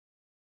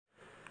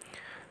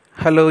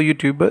Hello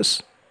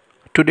YouTubers.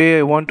 Today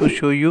I want to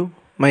show you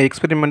my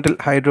experimental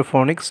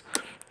hydroponics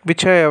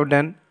which I have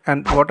done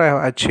and what I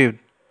have achieved.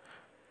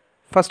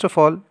 First of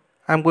all,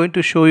 I am going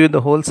to show you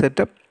the whole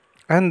setup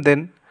and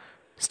then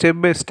step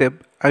by step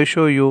I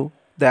show you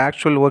the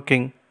actual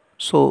working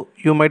so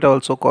you might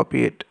also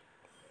copy it.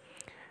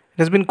 It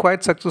has been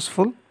quite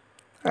successful.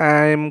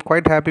 I am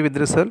quite happy with the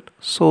result.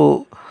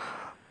 So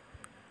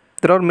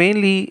there are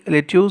mainly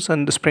lettuce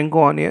and spring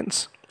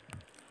onions.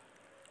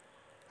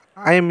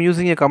 I am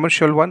using a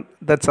commercial one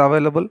that's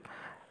available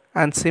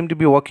and seem to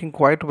be working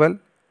quite well.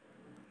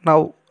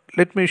 Now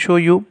let me show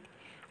you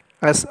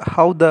as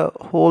how the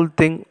whole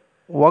thing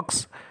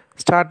works,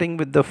 starting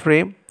with the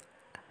frame.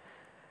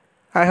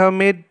 I have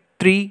made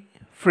 3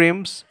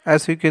 frames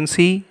as you can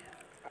see,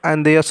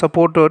 and they are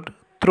supported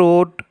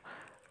throughout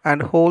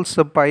and holds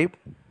the pipe.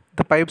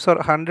 The pipes are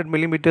 100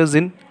 millimeters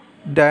in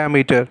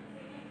diameter.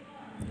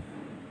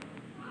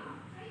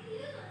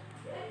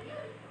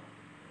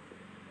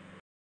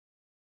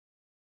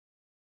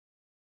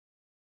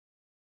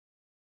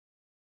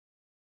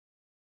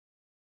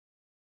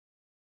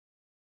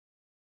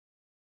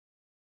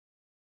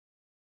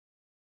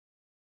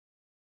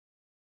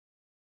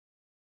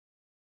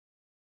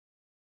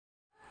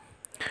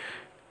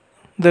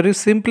 There is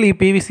simply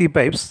PVC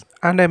pipes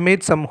and I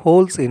made some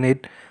holes in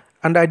it,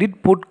 and I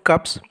did put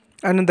cups,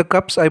 and in the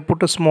cups I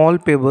put a small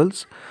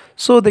pebbles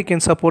so they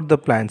can support the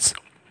plants.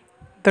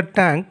 The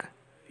tank,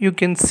 you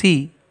can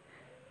see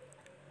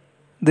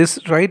this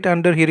right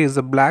under here is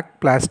a black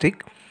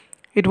plastic.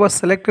 It was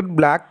selected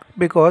black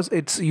because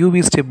it's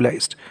UV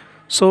stabilized,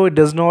 so it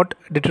does not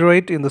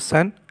deteriorate in the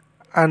sun,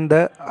 and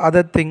the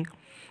other thing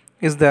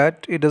is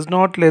that it does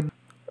not let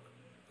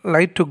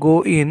light to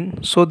go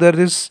in, so there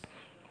is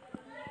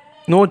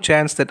no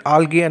chance that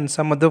algae and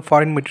some other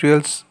foreign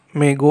materials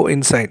may go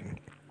inside.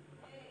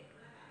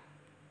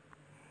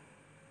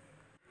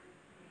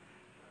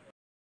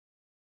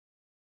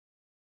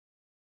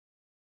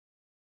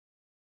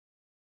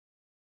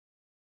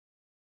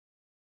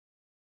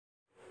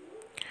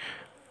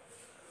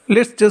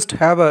 Let's just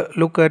have a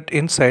look at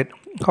inside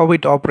how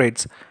it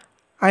operates.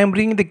 I am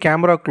bringing the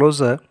camera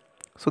closer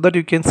so that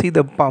you can see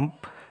the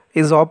pump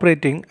is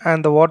operating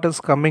and the water is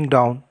coming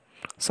down,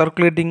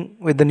 circulating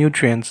with the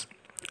nutrients.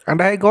 And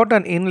I got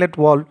an inlet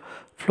valve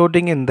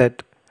floating in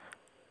that,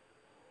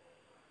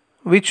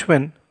 which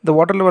when the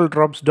water level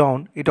drops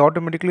down, it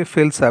automatically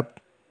fills up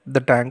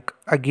the tank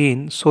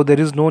again, so there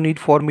is no need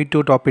for me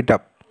to top it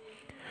up.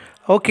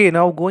 Okay,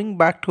 now going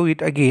back to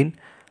it again.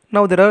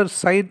 Now there are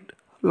side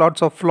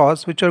lots of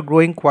flowers which are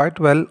growing quite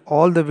well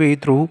all the way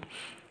through.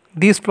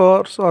 These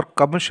flowers are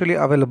commercially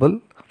available.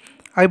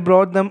 I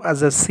brought them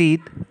as a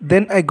seed,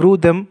 then I grew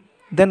them,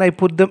 then I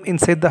put them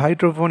inside the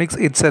hydroponics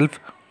itself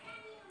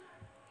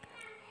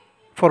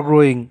for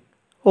growing.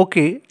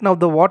 Okay, now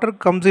the water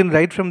comes in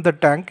right from the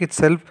tank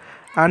itself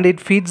and it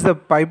feeds the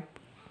pipe.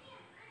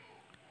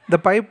 The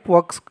pipe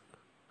works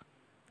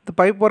The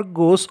pipe work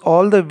goes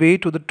all the way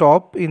to the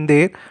top in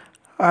there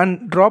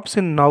and drops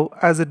in. Now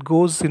as it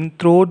goes in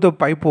through the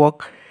pipe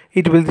work,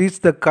 it will reach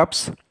the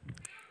cups,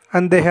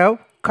 and they have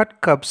cut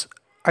cups.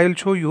 I will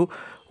show you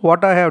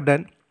what I have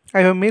done.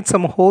 I have made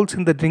some holes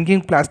in the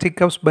drinking plastic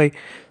cups by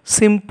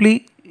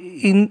simply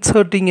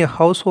inserting a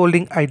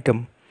householding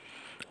item.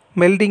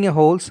 Melting a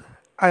holes,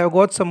 I have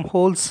got some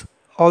holes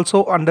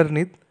also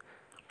underneath.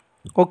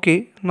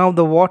 Okay, now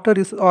the water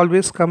is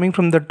always coming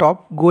from the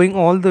top, going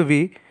all the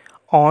way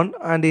on,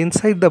 and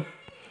inside the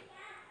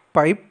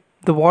pipe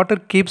the water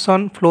keeps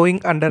on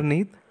flowing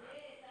underneath,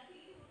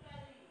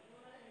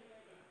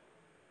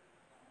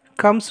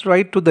 comes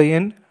right to the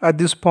end at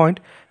this point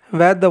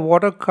where the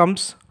water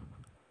comes,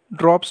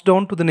 drops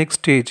down to the next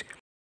stage.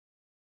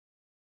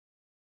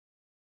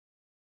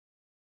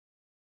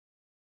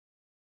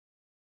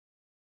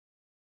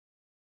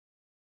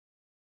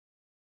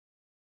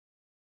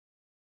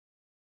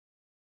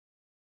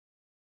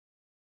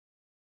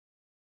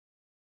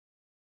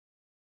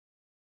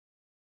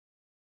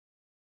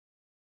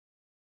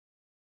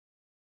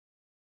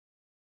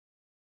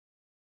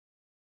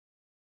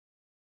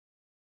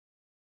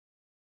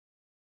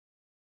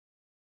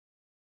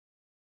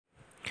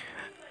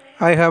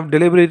 I have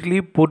deliberately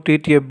put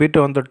it a bit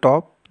on the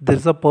top. There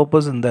is a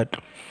purpose in that.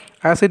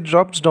 As it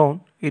drops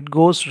down, it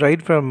goes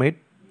right from it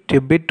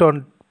a bit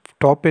on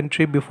top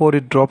entry before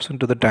it drops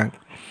into the tank.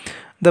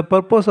 The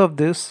purpose of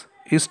this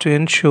is to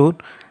ensure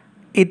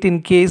it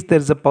in case there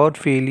is a power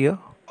failure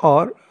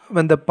or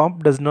when the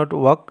pump does not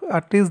work,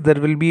 at least there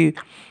will be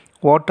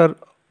water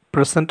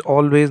present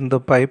always in the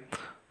pipe,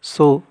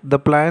 so the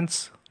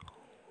plants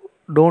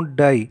don't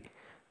die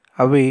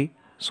away.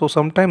 So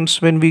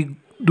sometimes when we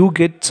do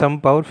get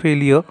some power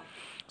failure,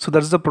 so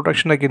that's the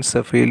protection against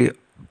the failure.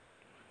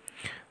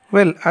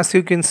 Well, as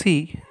you can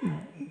see,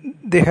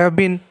 they have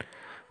been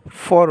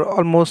for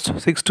almost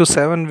 6 to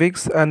 7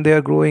 weeks and they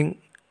are growing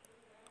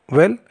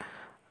well,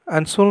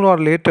 and sooner or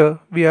later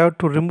we have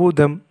to remove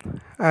them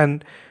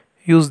and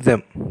use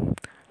them.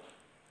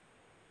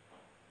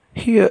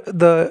 Here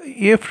the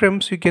A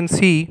frames you can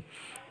see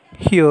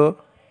here,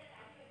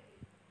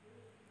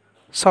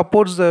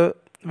 supports the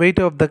weight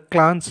of the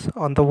plants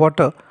on the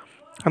water,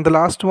 and the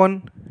last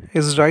one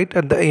is right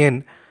at the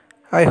end.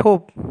 I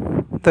hope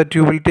that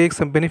you will take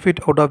some benefit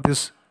out of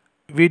this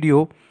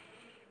video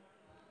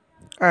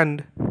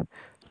and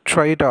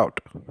try it out.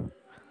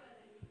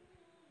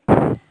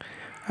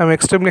 I'm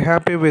extremely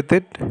happy with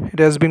it. It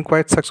has been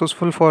quite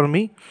successful for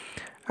me,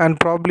 and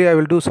probably I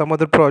will do some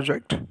other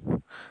project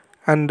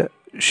and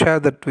share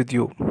that with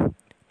you.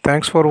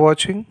 Thanks for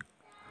watching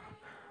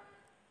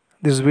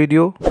this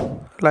video.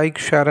 Like,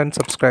 share, and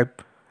subscribe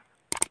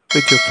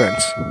with your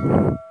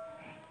friends.